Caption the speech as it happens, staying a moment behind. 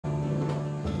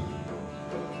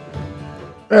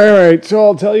Alright, so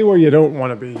I'll tell you where you don't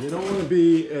want to be. You don't want to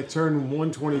be at turn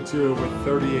 122 with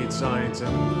 38 science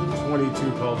and 22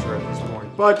 culture at this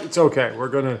point. But it's okay. We're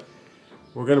gonna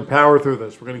power through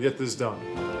this. We're gonna get this done.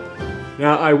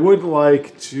 Now I would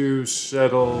like to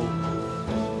settle.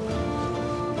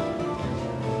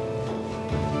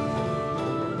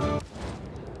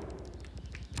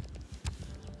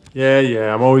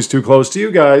 Yeah, I'm always too close to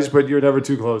you guys, but you're never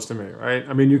too close to me, right?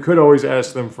 I mean, you could always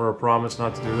ask them for a promise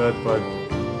not to do that, but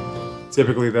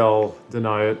typically they'll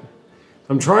deny it.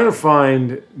 I'm trying to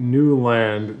find new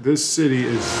land. This city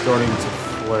is starting to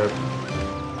flip.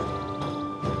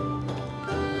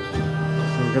 So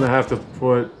I'm gonna have to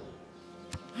put...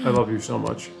 I love you so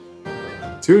much.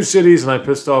 2 cities and I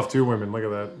pissed off 2 women. Look at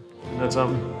that. Isn't that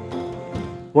something?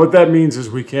 What that means is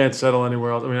we can't settle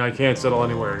anywhere else. I mean, I can't settle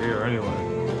anywhere here anyway.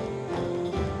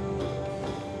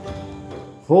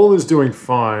 Hull is doing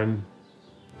fine.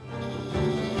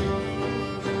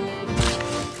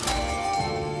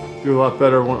 Do a lot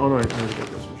better. Oh no, I need to get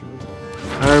this.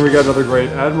 And we got another great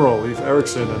Admiral, Leif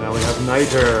Erikson, and now we have Knight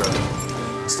here.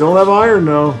 Still don't have Iron,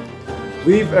 though.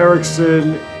 Leif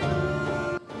Erikson.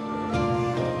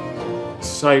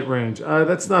 Sight range.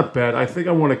 That's not bad. I think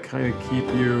I want to kind of keep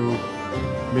you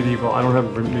medieval. I don't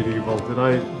have medieval. Did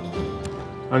I?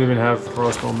 I don't even have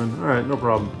crossbowmen. Alright, no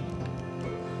problem.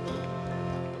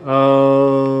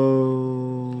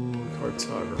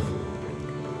 Cartography.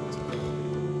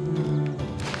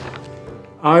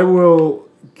 I will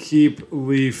keep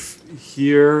Leaf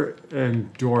here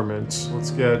and dormant. Let's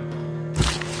get.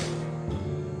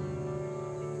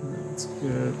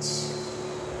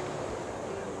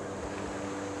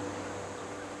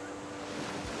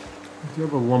 I do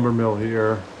have a lumber mill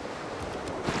here.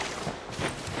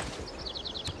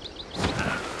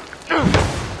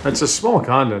 It's a small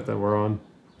continent that we're on.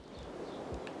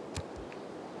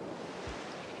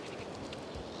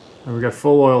 And we got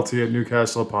full loyalty at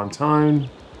Newcastle upon Tyne.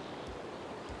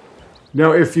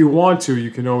 Now, if you want to,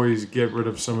 you can always get rid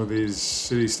of some of these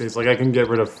city-states. Like, I can get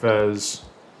rid of Fez.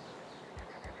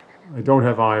 I don't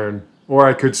have iron. Or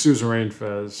I could suzerain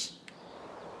Fez.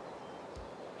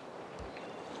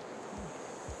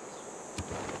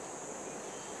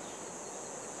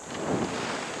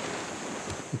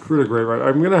 Recruit a great right.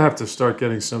 I'm going to have to start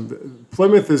getting some...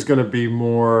 Plymouth is going to be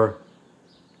more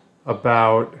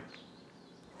about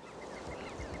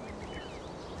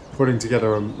putting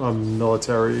together a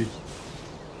military...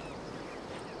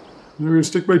 I'm going to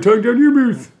stick my tongue down your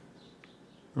booth.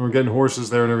 And we're getting horses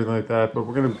there and everything like that, but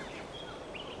we're going to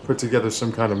put together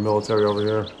some kind of military over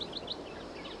here.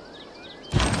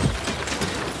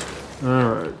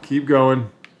 Alright, keep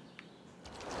going.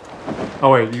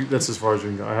 Oh wait, that's as far as you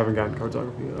can go. I haven't gotten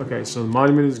cartography yet. Okay, so the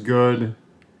monument is good.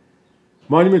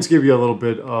 Monuments give you a little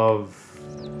bit of...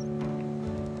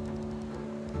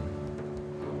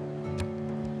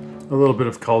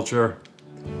 culture.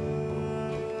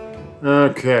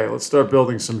 Okay, let's start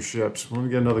building some ships. We want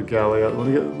to get another galley out.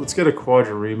 Let's get a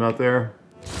quadrireme out there.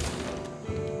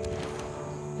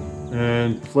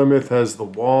 And Plymouth has the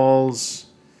walls.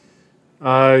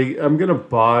 I'm going to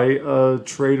buy a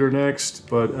trader next,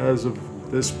 but as of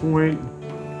this point...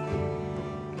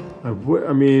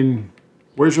 I mean,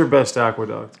 where's your best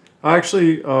aqueduct?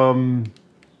 Actually,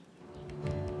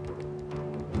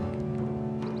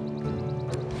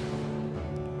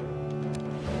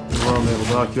 Royal Naval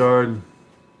Dockyard.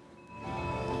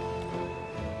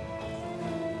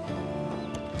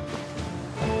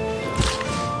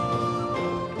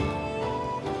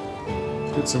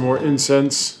 Let's get some more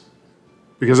incense.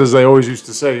 Because as they always used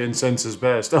to say, incense is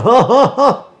best. And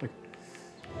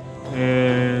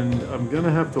I'm going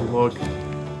to have to look.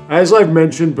 As I've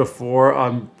mentioned before,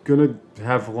 I'm going to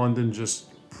have London just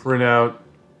print out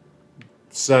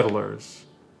settlers.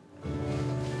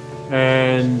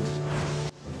 And...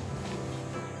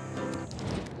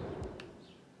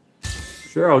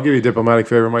 Sure, I'll give you a diplomatic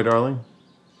favor, my darling.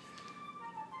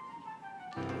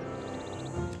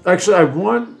 Actually, I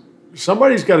want...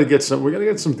 Somebody's got to get some... We're going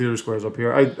to get some theater squares up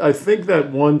here. I think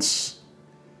that once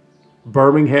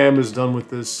Birmingham is done with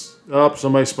this... Oh,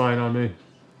 somebody's spying on me.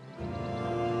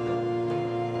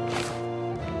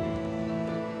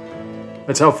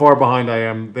 That's how far behind I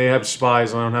am. They have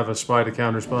spies, and I don't have a spy to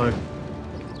counter-spy.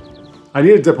 I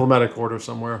need a diplomatic order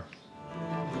somewhere.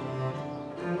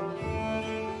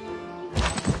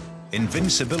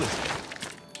 Invincibility.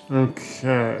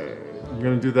 Okay. I'm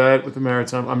going to do that with the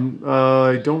maritime.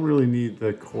 I don't really need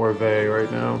the corvée right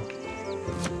now.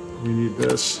 We need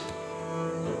this.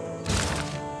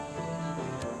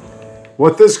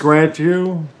 What this grants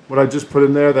you, what I just put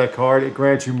in there, that card, it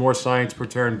grants you more science per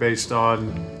turn based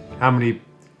on how many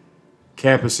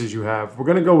campuses you have. We're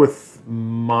going to go with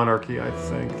monarchy, I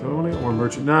think. Or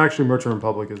merchant. No, actually, merchant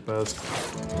republic is best.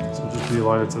 So just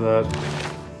beeline it to that.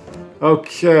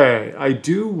 Okay, I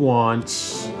do want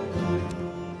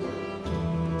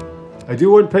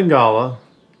Pingala.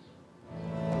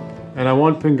 And I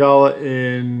want Pingala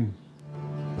in...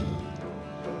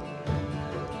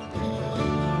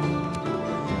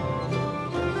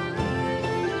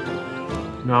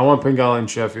 No, I want Pingala in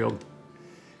Sheffield.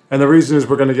 And the reason is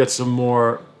we're going to get some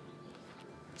more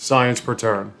science per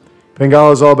turn.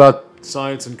 Pingala is all about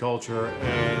science and culture,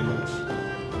 and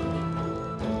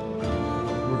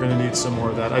we're going to need some more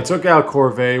of that. I took out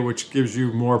Corvée, which gives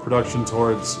you more production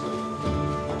towards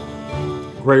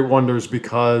Great Wonders,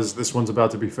 because this one's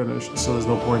about to be finished, so there's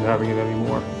no point in having it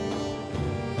anymore.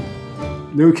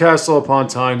 Newcastle upon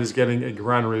Tyne is getting a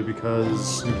granary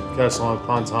because Newcastle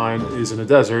upon Tyne is in a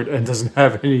desert and doesn't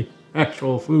have any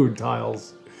actual food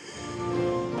tiles.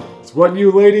 It's what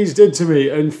you ladies did to me.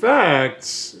 In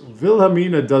fact,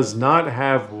 Wilhelmina does not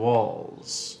have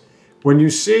walls. When you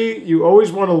see, you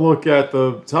always want to look at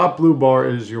the top blue bar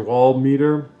is your wall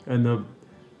meter, and the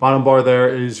bottom bar there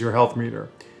is your health meter.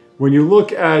 When you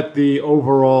look at the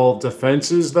overall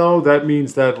defenses, though, that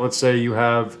means that, let's say you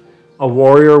have a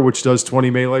warrior, which does 20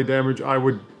 melee damage, I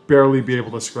would barely be able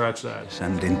to scratch that.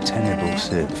 And in tenable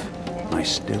sieve, I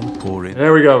still pour it.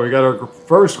 There we go. We got our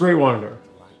first Great Wonder.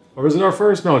 Or is it our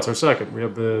first? No, it's our second. We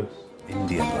have the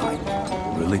Indian life,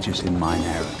 religious in mine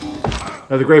era.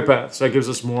 The Great Baths. That gives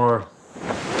us more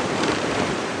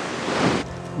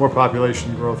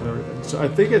population growth and everything. So I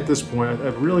think at this point, I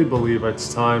really believe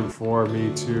it's time for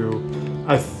me to...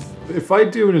 if I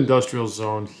do an industrial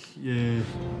zone, yeah,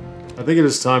 I think it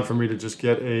is time for me to just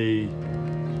get a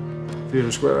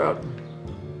theater square out.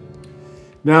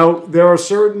 Now, there are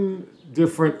certain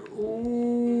different...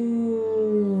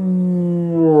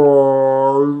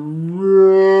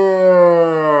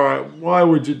 Why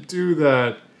would you do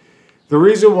that? The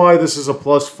reason why this is a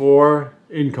 +4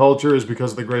 in culture is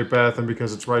because of the Great Bath and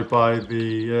because it's right by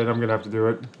the... And I'm going to have to do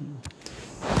it.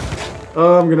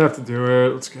 I'm going to have to do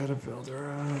it. Let's get a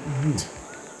builder out.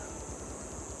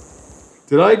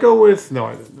 Did I go with... No,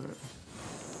 I didn't.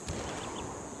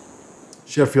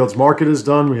 Sheffield's market is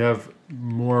done. We have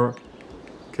more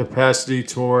capacity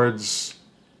towards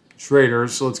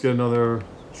traders. So let's get another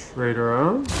trader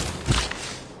out.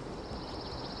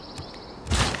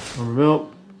 Lumber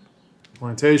mill.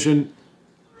 Plantation.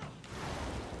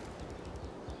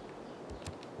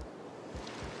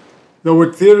 Though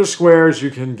with theater squares, you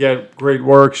can get great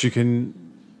works. You can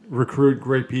recruit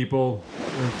great people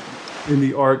in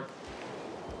the art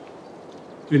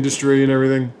industry and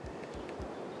everything.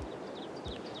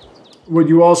 What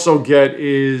you also get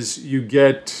is you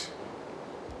get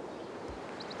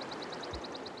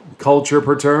culture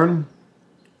per turn.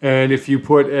 And if you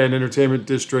put an entertainment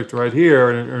district right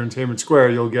here, an entertainment square,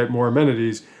 you'll get more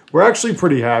amenities. We're actually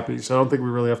pretty happy, so I don't think we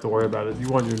really have to worry about it. You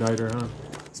want your niter, huh?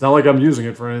 It's not like I'm using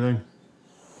it for anything.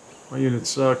 My units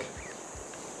suck.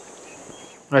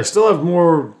 I still have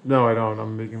more... No, I don't.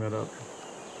 I'm making that up.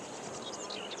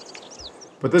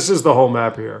 But this is the whole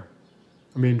map here.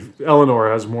 I mean,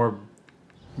 Eleanor has more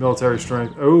military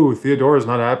strength. Oh, Theodora's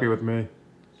not happy with me.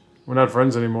 We're not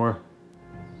friends anymore.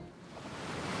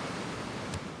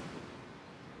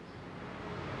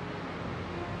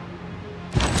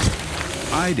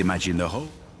 I'd imagine the whole...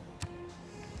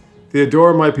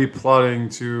 Theodora might be plotting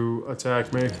to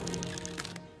attack me.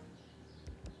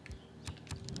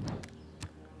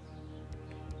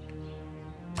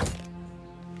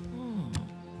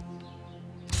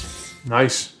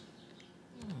 Nice.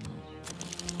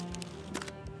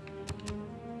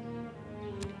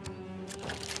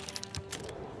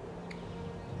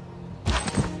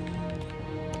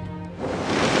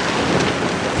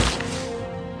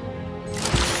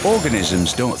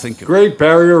 Organisms don't think of... Great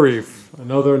Barrier Reef,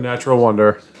 another natural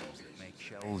wonder. Make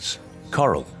shells.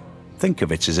 Coral. Think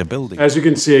of it as a building. As you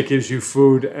can see, it gives you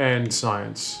food and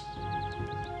science.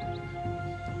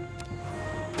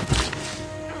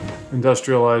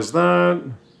 Industrialize that.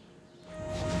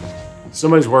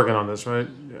 Somebody's working on this, right?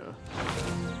 Yeah.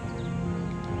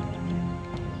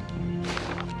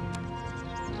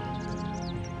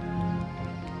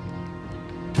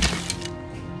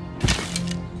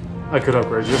 I could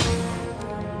upgrade you.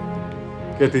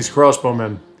 Get these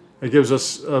crossbowmen. It gives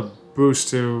us a boost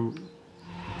to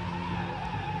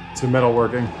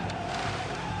metalworking.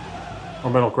 Or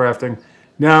metal crafting.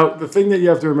 Now, the thing that you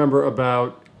have to remember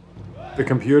about the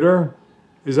computer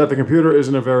is that the computer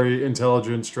isn't a very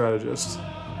intelligent strategist.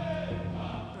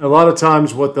 A lot of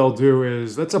times what they'll do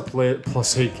is, that's a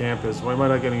 +8 campus. Why am I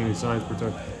not getting any science per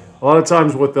turn? A lot of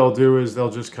times what they'll do is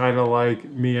they'll just kind of like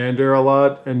meander a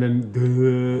lot and then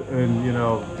you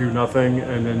know, do nothing,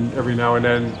 and then every now and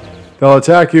then they'll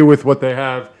attack you with what they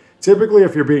have. Typically,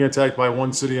 if you're being attacked by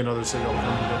one city, another city will come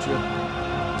and get you.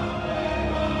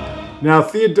 Now,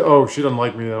 Theodora... Oh, she doesn't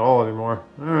like me at all anymore.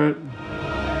 Alright.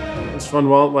 It was fun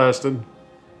while it lasted.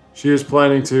 She is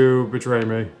planning to betray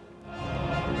me.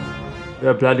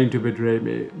 Yeah, planning to betray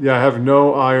me. Yeah, I have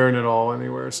no iron at all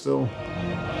anywhere still.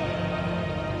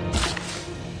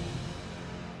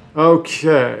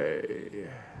 Okay.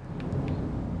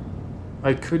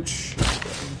 I could...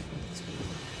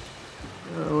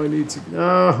 Oh, I need to...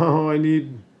 Oh, I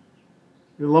need...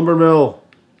 a lumber mill.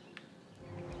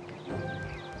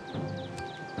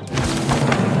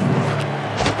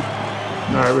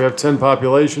 Alright, we have 10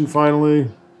 population finally.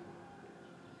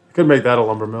 I could make that a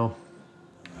lumber mill.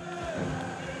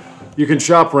 You can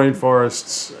chop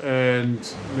rainforests and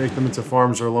make them into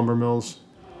farms or lumber mills.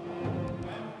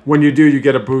 When you do, you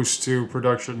get a boost to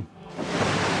production.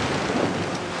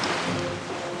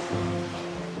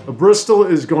 Bristol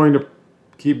is going to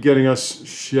keep getting us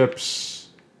ships.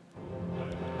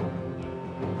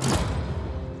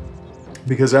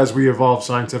 Because as we evolve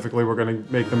scientifically, we're going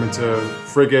to make them into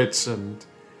frigates and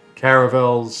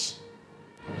caravels.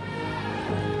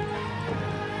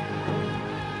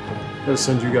 Gotta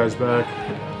send you guys back.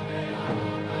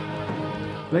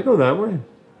 Can I go that way?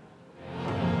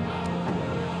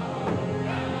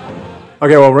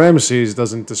 Okay, well, Ramses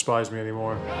doesn't despise me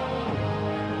anymore.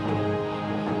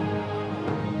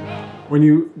 When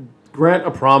you grant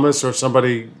a promise or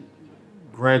somebody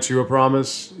grants you a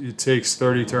promise, it takes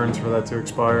 30 turns for that to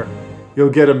expire.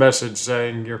 You'll get a message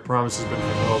saying your promise has been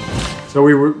fulfilled. So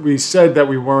we said that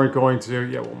we weren't going to...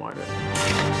 Yeah, we'll mine it.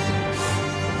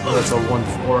 So that's a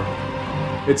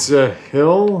 1-4. It's a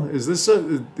hill? Is this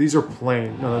a... These are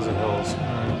plain. No, those are hills.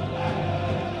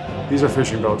 Right. These are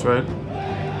fishing boats, right?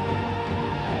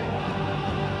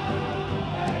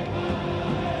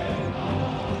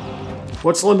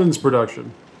 What's London's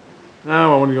production?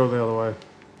 No, I want to go the other way.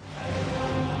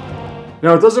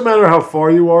 Now, it doesn't matter how far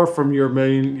you are from your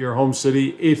home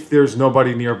city. If there's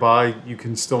nobody nearby, you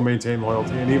can still maintain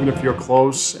loyalty. And even if you're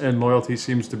close and loyalty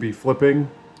seems to be flipping,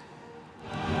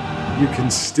 you can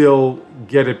still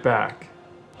get it back.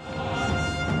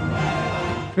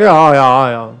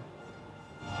 Yeah.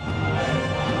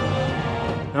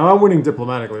 Now, I'm winning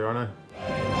diplomatically, aren't I?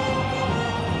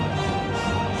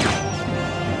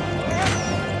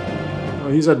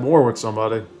 He's at war with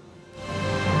somebody.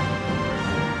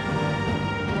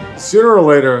 Sooner or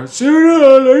later, I'm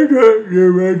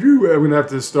gonna have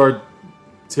to start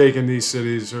taking these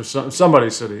cities or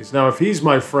somebody's cities. Now, if he's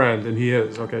my friend, and he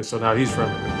is, okay, so now he's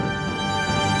friendly with me.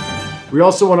 We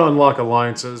also want to unlock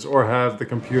alliances or have the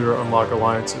computer unlock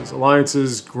alliances.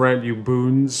 Alliances grant you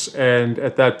boons, and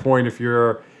at that point, if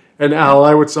you're an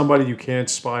ally with somebody, you can't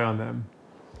spy on them.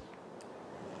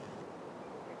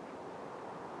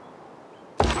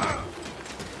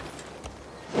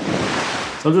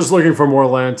 So I'm just looking for more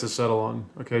land to settle on.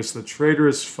 Okay, so the trader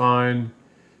is fine.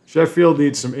 Sheffield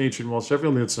needs some ancient walls.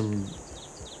 Sheffield needs some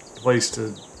place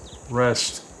to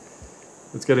rest.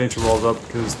 Let's get ancient walls up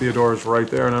because Theodora's right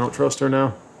there and I don't trust her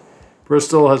now.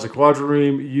 Bristol has a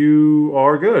quadrireme. You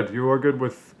are good. You are good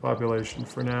with population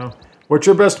for now. What's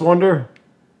your best wonder?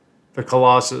 The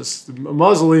Colossus. The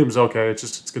Mausoleum's okay.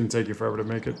 It's going to take you forever to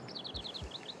make it.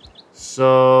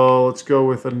 So let's go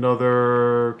with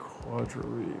another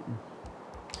quadrireme.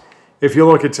 If you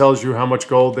look, it tells you how much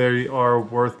gold they are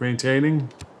worth maintaining.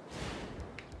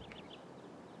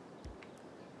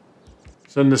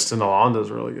 Send this to Nalanda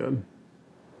is really good.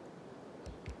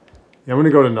 Yeah, I'm going to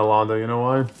go to Nalanda. You know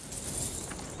why?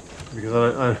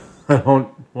 Because I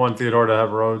don't want Theodora to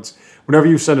have roads. Whenever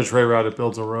you send a trade route, it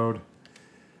builds a road.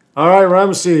 All right,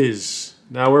 Ramses.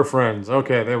 Now we're friends.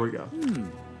 Okay, there we go.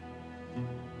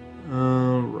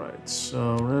 All right,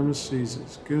 so Ramses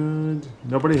is good.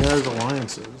 Nobody has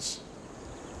alliances.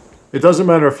 It doesn't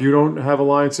matter if you don't have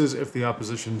alliances, if the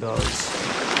opposition does.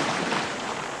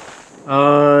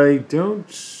 I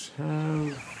don't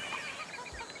have...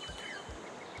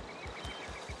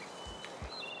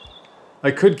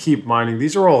 I could keep mining.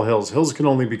 These are all hills. Hills can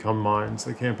only become mines.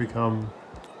 They can't become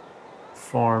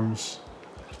farms.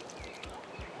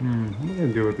 What am I going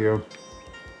to do with you?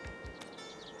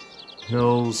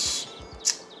 Hills.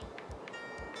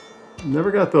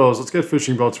 Never got those. Let's get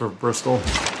fishing boats for Bristol.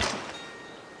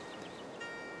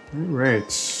 Alright.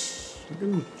 I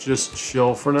can just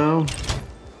chill for now.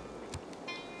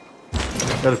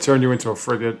 Gotta turn you into a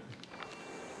frigate.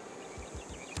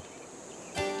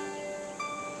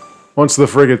 Once the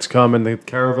frigates come and the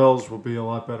caravels, we'll be a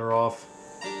lot better off.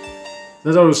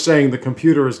 As I was saying, the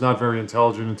computer is not very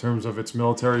intelligent in terms of its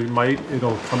military might.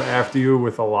 It'll come after you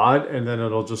with a lot, and then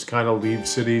it'll just kind of leave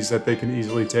cities that they can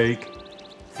easily take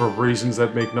for reasons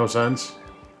that make no sense.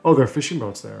 Oh, there are fishing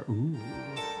boats there. Ooh.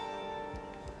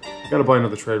 I gotta buy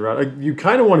another trade route. You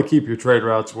kind of want to keep your trade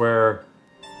routes where...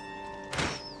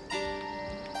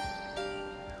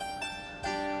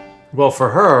 Well, for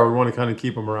her, we want to kind of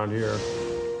keep them around here.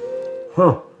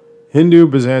 Huh. Hindu,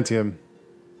 Byzantium.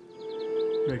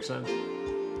 Makes sense.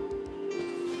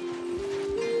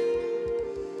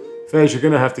 Fez, you're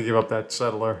going to have to give up that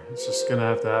settler. It's just going to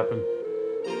have to happen.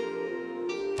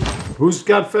 Who's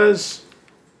got Fez?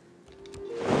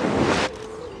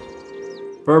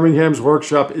 Birmingham's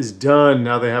workshop is done.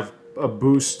 Now they have a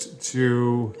boost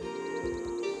to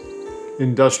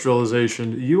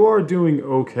industrialization. You are doing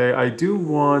okay. I do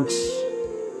want...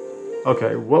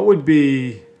 Okay, what would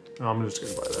be... Oh, I'm just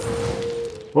going to buy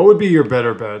that. What would be your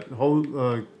better bet?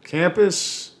 Whole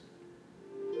campus...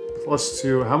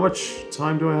 +2. How much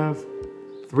time do I have?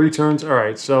 3 turns?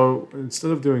 Alright, so instead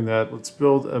of doing that, let's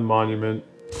build a monument.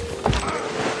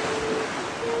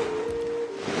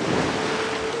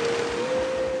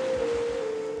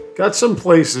 Got some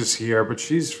places here, but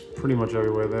she's pretty much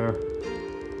everywhere there.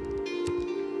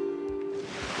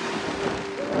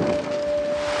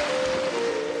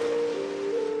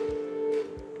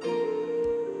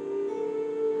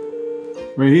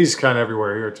 I mean, he's kind of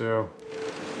everywhere here, too.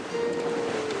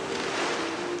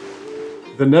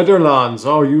 The Netherlands.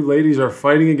 Oh, you ladies are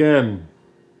fighting again.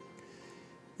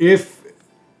 If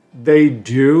they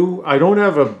do, I don't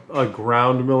have a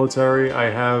ground military. I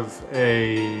have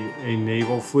a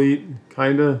naval fleet,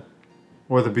 kind of.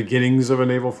 Or the beginnings of a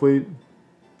naval fleet.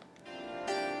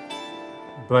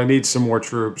 But I need some more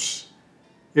troops.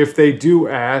 If they do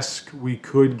ask, we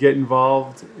could get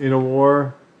involved in a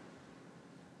war.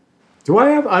 Do I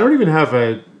have... I don't even have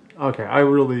a... Okay, I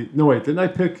really... No, wait. Didn't I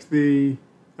pick the...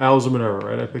 Owls of Minerva,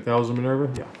 right? I picked Owls of Minerva?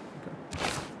 Yeah.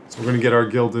 Okay. So we're going to get our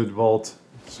Gilded Vault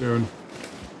soon.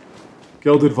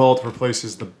 Gilded Vault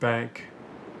replaces the bank.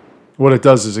 What it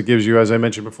does is it gives you, as I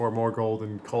mentioned before, more gold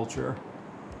and culture.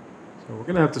 So we're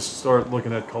going to have to start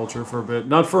looking at culture for a bit.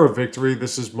 Not for a victory.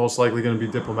 This is most likely going to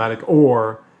be diplomatic.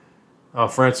 Or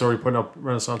France is already putting up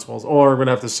Renaissance walls. Or we're going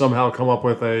to have to somehow come up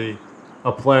with a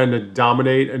plan to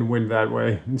dominate and win that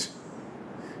way.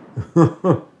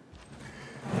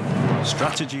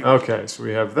 Strategy. Okay, so we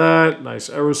have that. Nice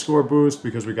error score boost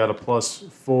because we got a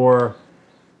 +4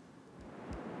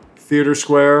 theater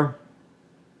square.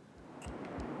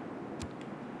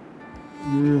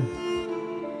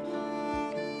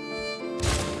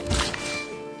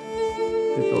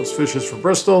 Get those fishes for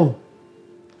Bristol.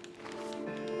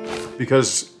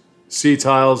 Because sea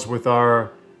tiles with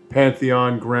our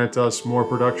Pantheon grant us more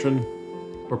production.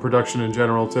 Or production in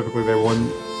general. Typically they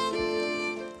wouldn't.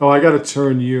 Oh, I gotta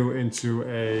turn you into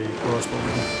a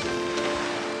crossbowman.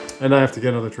 And I have to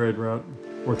get another trade route.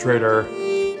 Or trader.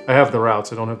 I have the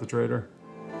routes, I don't have the trader.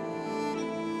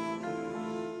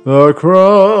 The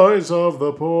cries of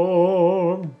the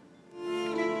poor.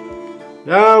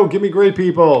 No, give me great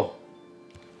people.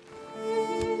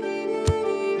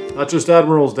 Not just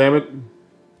admirals, damn it.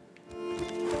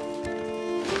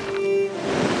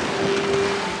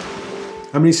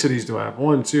 How many cities do I have?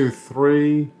 1, 2,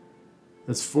 3...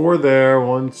 That's 4 there.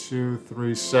 1, 2,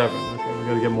 3, 7. Okay, we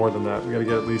gotta get more than that. We gotta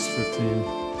get at least 15.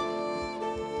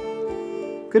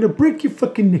 I'm gonna break your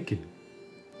fucking neck.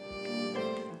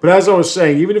 But as I was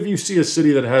saying, even if you see a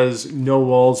city that has no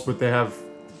walls, but they have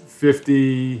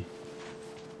 50...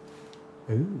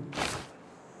 Ooh.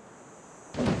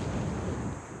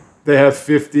 They have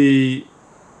 50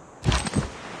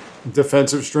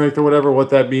 defensive strength or whatever,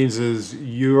 what that means is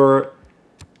your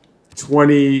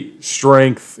 20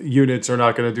 strength units are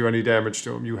not going to do any damage to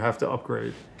them. You have to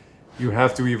upgrade. You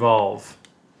have to evolve.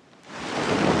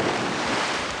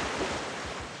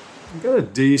 You got a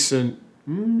decent...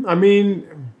 I mean...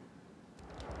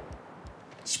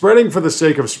 Spreading for the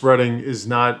sake of spreading is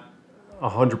not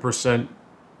 100%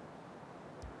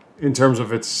 in terms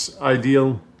of its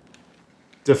ideal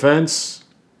defense.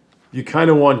 You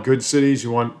kind of want good cities. You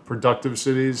want productive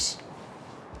cities.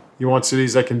 You want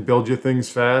cities that can build you things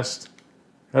fast.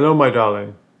 Hello, my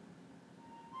darling.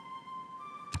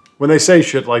 When they say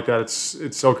shit like that,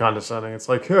 it's so condescending. It's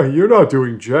like, hey, you're not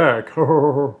doing jack.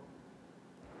 Don't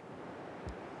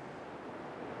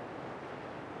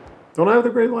I have the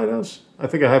Great Lighthouse? I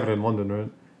think I have it in London,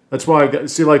 right? That's why I got,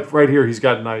 see, like right here, he's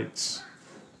got knights.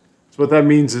 So what that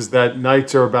means is that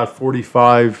knights are about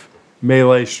 45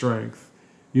 melee strength.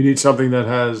 You need something that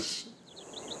has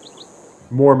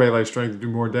more melee strength to do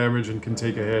more damage and can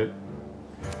take a hit.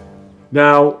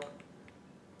 Now,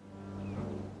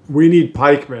 We need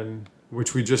pikemen,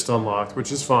 which we just unlocked,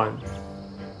 which is fine.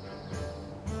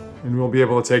 And we'll be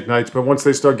able to take knights, but once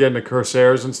they start getting the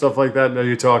corsairs and stuff like that, now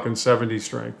you're talking 70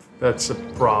 strength. That's a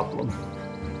problem.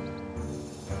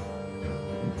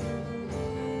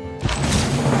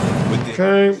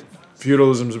 Okay,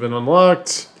 feudalism's been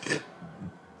unlocked.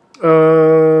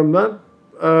 Not.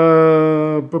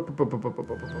 That's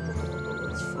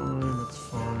fine. That's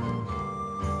fine.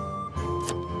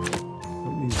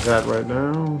 Don't need that right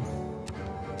now.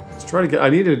 Let's try to get. I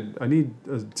need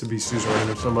to be suzerain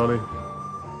or somebody.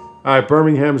 All right,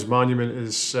 Birmingham's monument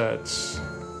is set.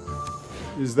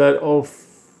 Is that oh?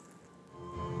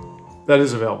 That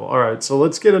is available. All right, so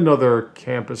let's get another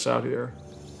campus out here.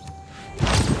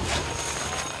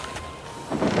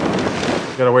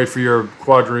 Gotta wait for your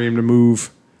quadrireme to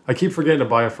move. I keep forgetting to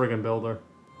buy a friggin' builder.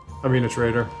 I mean a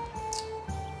trader.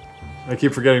 I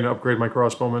keep forgetting to upgrade my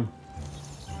crossbowmen.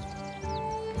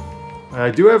 I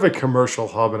do have a commercial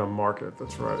hub and a market,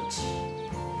 that's right.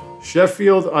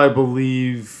 Sheffield, I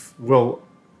believe, will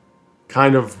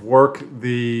kind of work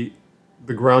the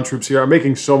ground troops here. I'm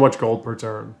making so much gold per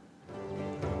turn.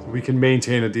 So we can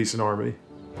maintain a decent army.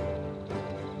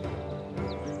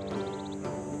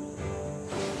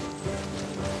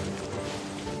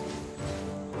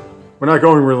 We're not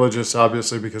going religious,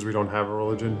 obviously, because we don't have a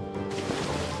religion.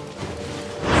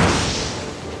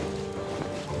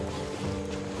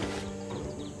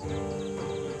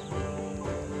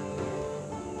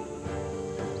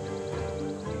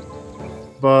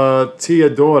 But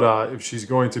Theodora, if she's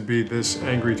going to be this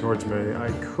angry towards me,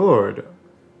 I could.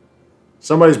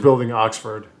 Somebody's building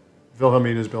Oxford.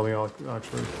 Wilhelmina is building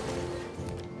Oxford.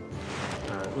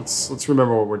 Alright, let's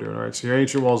remember what we're doing. Alright, so your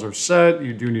ancient walls are set.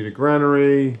 You do need a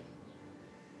granary.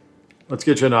 Let's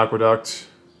get you an aqueduct.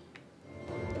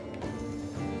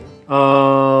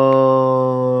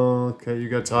 Okay, you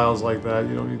got tiles like that.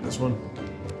 You don't need this one.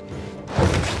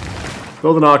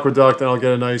 Build an aqueduct, and I'll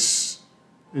get a nice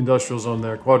industrial zone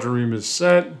there. Quadrireme is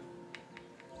set.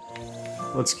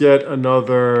 Let's get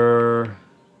another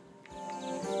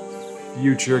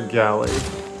future galley.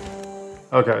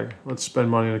 Okay, let's spend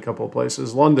money in a couple of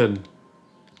places. London.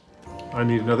 I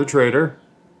need another trader.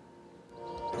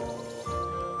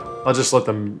 I'll just let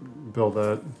them build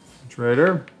that.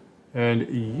 Trader. And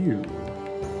you.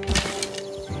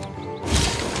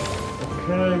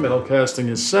 Okay, metal casting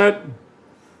is set.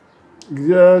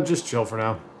 Yeah, just chill for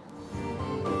now.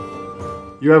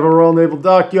 You have a Royal Naval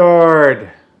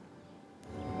Dockyard.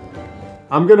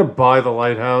 I'm gonna buy the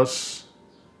lighthouse.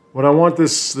 What I want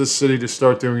this city to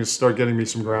start doing is start getting me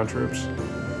some ground troops.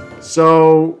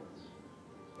 So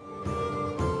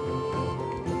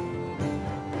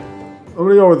I'm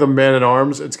gonna go with the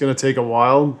man-at-arms. It's gonna take a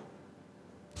while.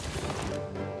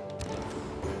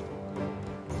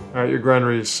 Alright, your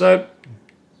granary is set.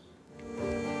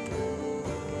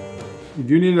 You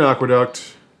do need an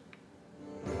aqueduct.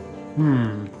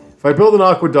 If I build an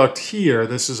aqueduct here,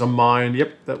 this is a mine.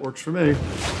 Yep, that works for me.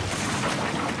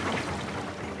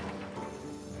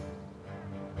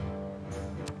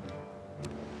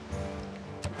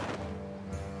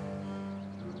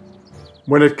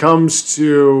 When it comes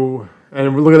to...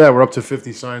 And look at that, we're up to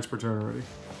 50 science per turn already.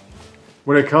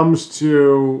 When it comes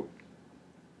to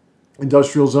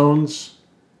industrial zones,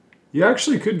 you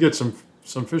actually could get some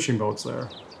fishing boats there.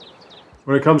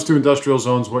 When it comes to industrial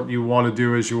zones, what you want to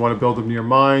do is you want to build them near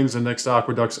mines and next to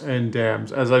aqueducts and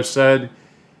dams. As I've said,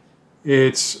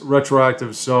 it's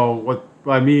retroactive. So what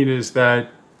I mean is that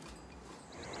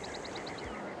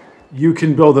you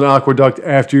can build an aqueduct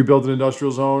after you build an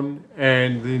industrial zone,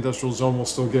 and the industrial zone will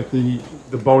still get the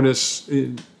bonus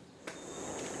in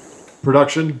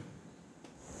production.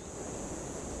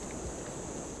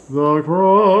 The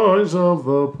cries of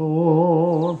the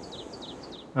poor.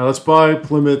 Now let's buy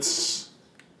Plymouth's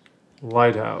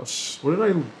lighthouse. What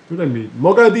did I meet?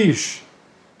 Mogadishu,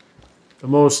 the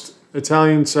most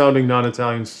Italian-sounding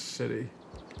non-Italian city.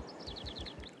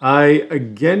 I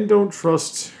again don't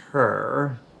trust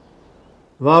her.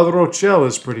 La Rochelle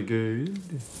is pretty good.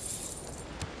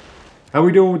 How are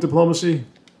we doing with diplomacy?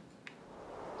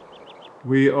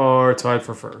 We are tied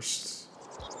for first.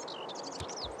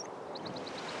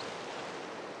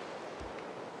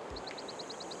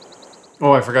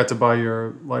 Oh, I forgot to buy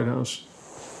your lighthouse.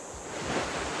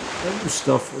 I do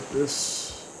stuff with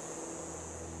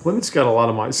this. Plymouth's got a lot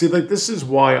of money. See, like, this is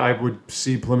why I would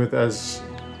see Plymouth as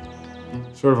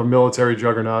sort of a military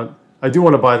juggernaut. I do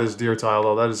want to buy this deer tile,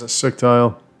 though. That is a sick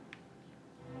tile.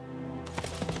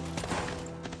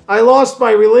 I lost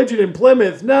my religion in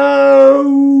Plymouth.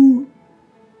 No!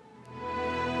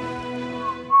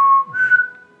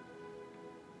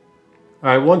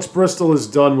 Alright, once Bristol is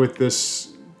done with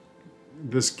this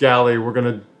this galley, we're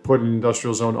going to put an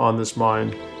industrial zone on this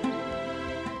mine.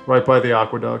 Right by the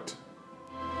aqueduct.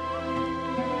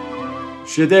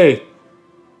 Shade.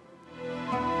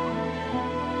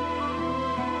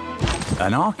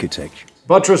 An architecture.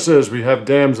 Buttresses. We have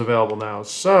dams available now.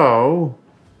 So,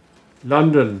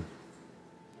 London.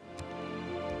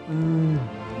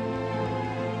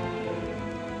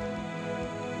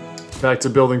 Back to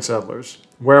building settlers.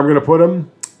 Where I'm going to put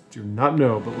them, do not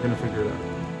know, but we're going to figure it out.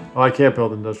 Oh, I can't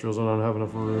build industrial zone. I don't have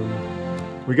enough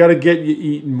room. We got to get you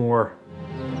eating more.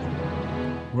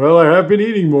 Well, I have been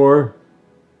eating more.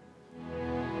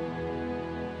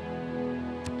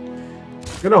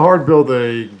 Gonna hard build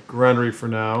a granary for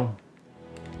now.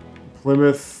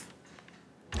 Plymouth,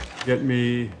 get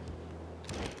me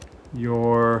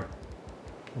your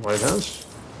lighthouse.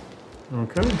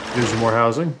 Okay, gives you more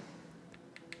housing.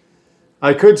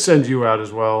 I could send you out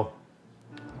as well.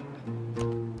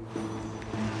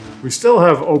 We still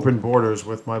have open borders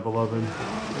with my beloved.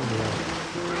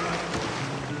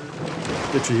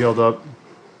 Get you healed up.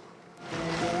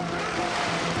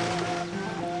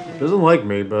 Doesn't like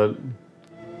me, but...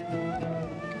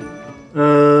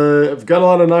 I've got a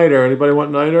lot of niter. Anybody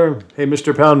want niter? Hey,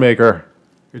 Mr. Poundmaker.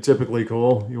 You're typically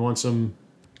cool. You want some...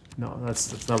 No,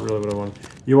 that's not really what I want.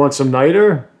 You want some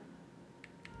niter?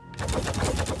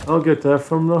 I'll get that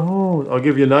from the home. I'll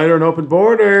give you niter and open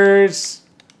borders.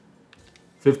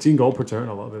 15 gold per turn.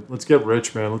 I love it. Let's get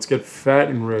rich, man. Let's get fat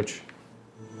and rich.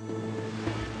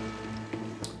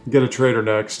 Get a trader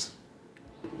next.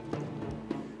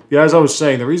 Yeah, as I was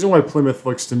saying, the reason why Plymouth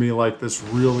looks to me like this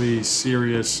really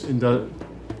serious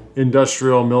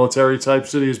industrial military type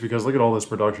city is because look at all this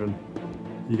production.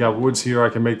 You got woods here, I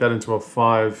can make that into a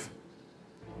 5.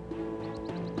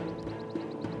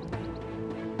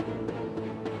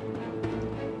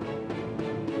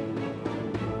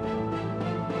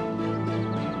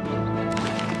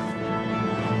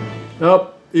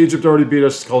 Nope, Egypt already beat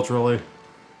us culturally.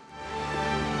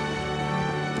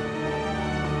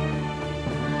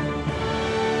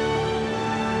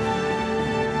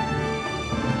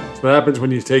 What happens when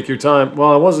you take your time?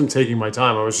 Well, I wasn't taking my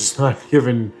time. I was just not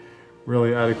given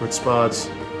really adequate spots.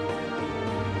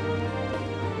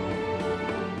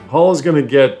 Hull is going to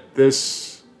get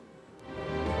this.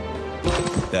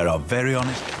 There are very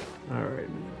honest. All right.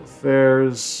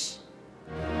 Affairs.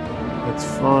 That's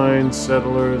fine.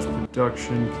 Settlers,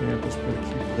 production, campus. Better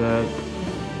keep that.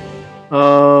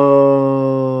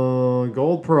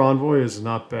 Gold per envoy is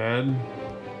not bad.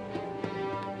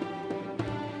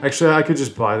 Actually, I could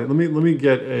just buy it. Let me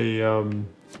get a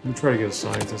let me try to get a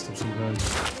scientist of some kind.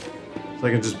 So I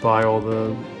can just buy all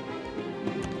that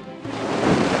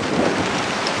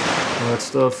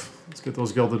stuff. Let's get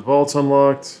those gilded vaults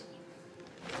unlocked.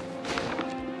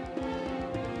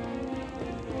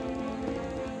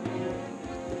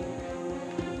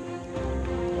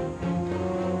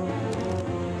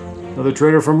 Another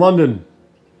trader from London.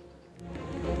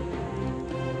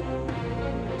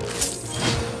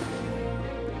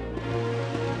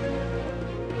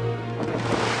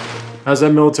 How's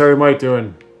that military might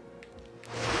doing?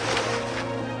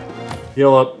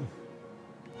 Heal up.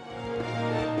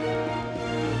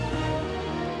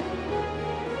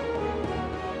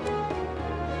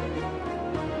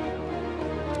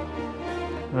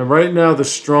 And right now the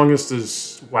strongest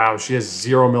is... Wow, she has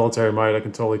 0 military might. I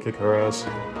can totally kick her ass.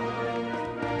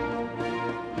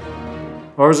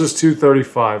 Ours is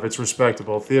 235. It's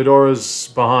respectable. Theodora's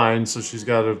behind, so she's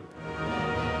got to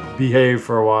behave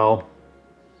for a while.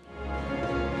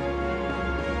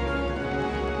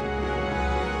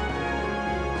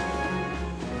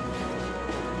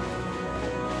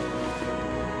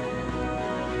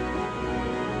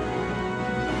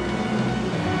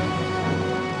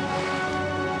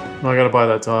 I gotta buy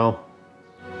that tile.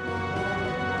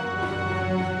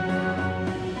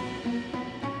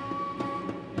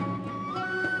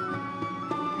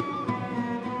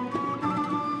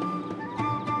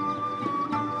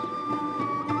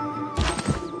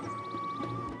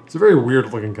 It's a very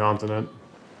weird looking continent.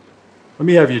 Let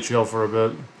me have you chill for a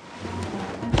bit.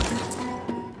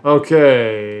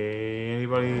 Okay,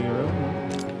 anybody?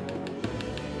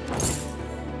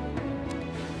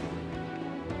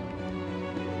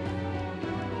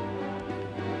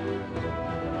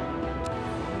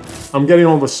 I'm getting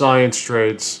all the science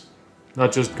trades,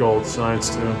 not just gold,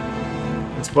 science too.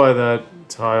 Let's buy that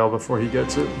tile before he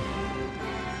gets it.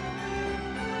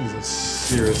 He's a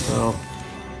serious tile.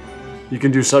 You can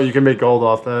do so. You can make gold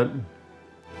off that.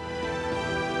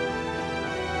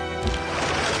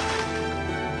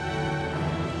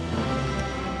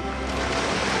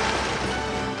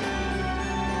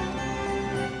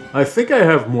 I think I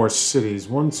have more cities.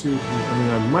 1, 2, 3. I mean,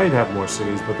 I might have more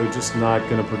cities, but they're just not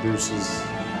going to produce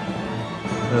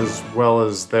as well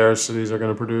as their cities are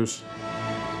going to produce.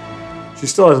 She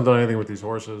still hasn't done anything with these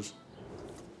horses.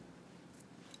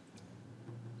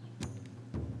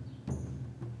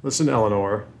 Listen,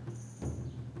 Eleanor.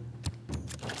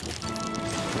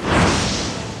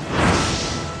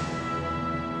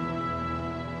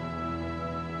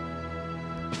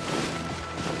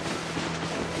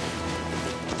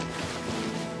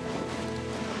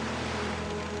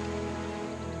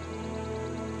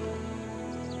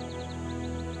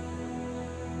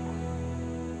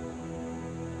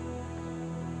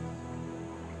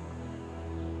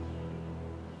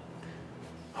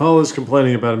 Hull is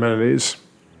complaining about amenities.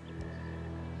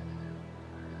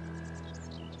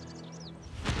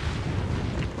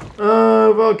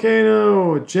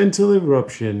 Volcano, gentle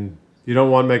eruption. You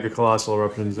don't want mega colossal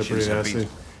eruptions, they're pretty nasty.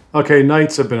 Okay,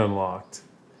 knights have been unlocked.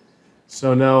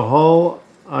 So now, Hull,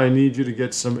 I need you to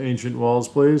get some ancient walls,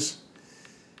 please.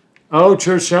 Oh,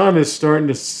 Cherchan is starting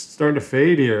to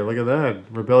fade here. Look at that.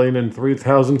 Rebellion in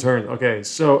 3,000 turns. Okay,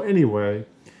 so anyway,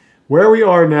 where we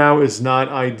are now is not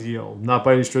ideal. Not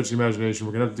by any stretch of the imagination.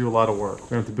 We're going to have to do a lot of work. We're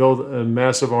going to have to build a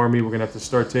massive army. We're going to have to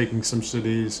start taking some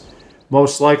cities.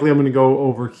 Most likely, I'm going to go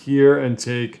over here and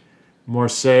take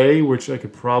Marseille, which I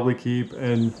could probably keep,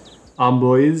 and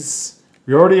Amboise.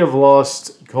 We already have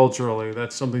lost culturally.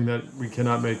 That's something that we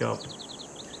cannot make up.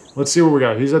 Let's see what we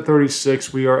got. He's at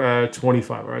 36. We are at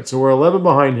 25. All right, so we're 11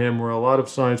 behind him. We're a lot of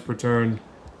science per turn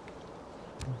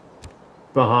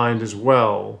behind as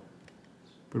well.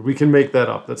 But we can make that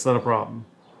up. That's not a problem.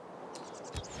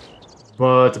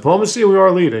 But diplomacy, we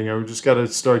are leading. We just got to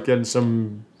start getting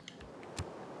some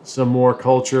more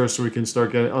culture so we can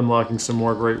start unlocking some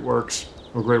more great works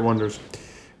or great wonders.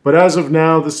 But as of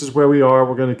now, this is where we are.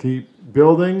 We're going to keep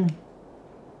building.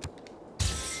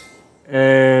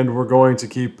 And we're going to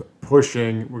keep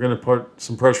pushing. We're going to put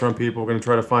some pressure on people. We're going to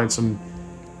try to find some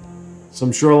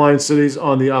shoreline cities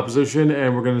on the opposition.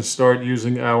 And we're going to start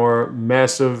using our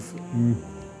massive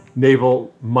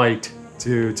naval might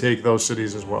to take those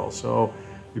cities as well. So,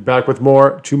 be back with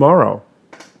more tomorrow.